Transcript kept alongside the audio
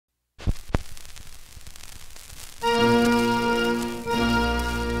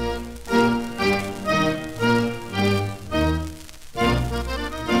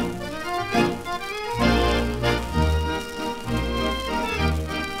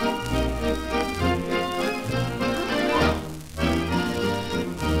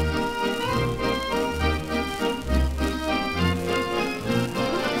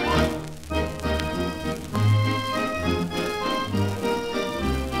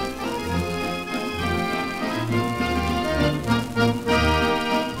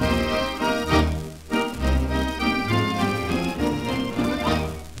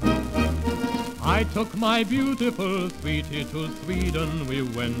took my beautiful sweetie to Sweden. We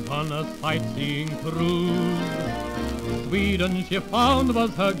went on a sightseeing cruise. Sweden she found was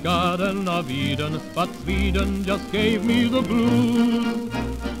her Garden of Eden, but Sweden just gave me the blues.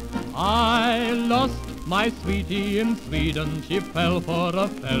 I lost my sweetie in Sweden. She fell for a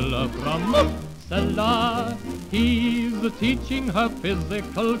fella from Oopsala. He's teaching her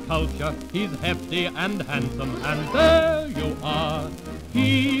physical culture. He's hefty and handsome, and there you are.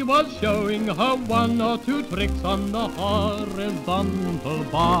 He was showing her one or two tricks on the horizontal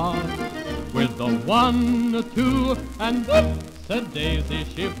bar. With the 1, 2, and whoops-a-daisy,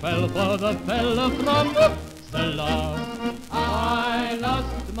 she fell for the fella from Oopsala. I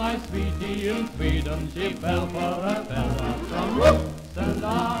lost my sweetie in Sweden. She fell for a fella from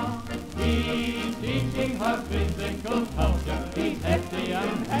Oopsala. He's teaching her physical culture. He's hefty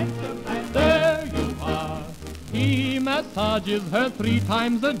and handsome, and there you are. He massages her 3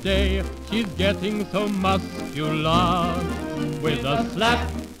 times a day. She's getting so muscular. With a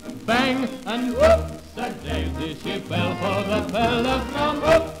slap, bang, and whoops-a-daisy, she fell for the fella from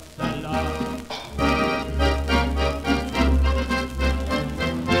Oopsala.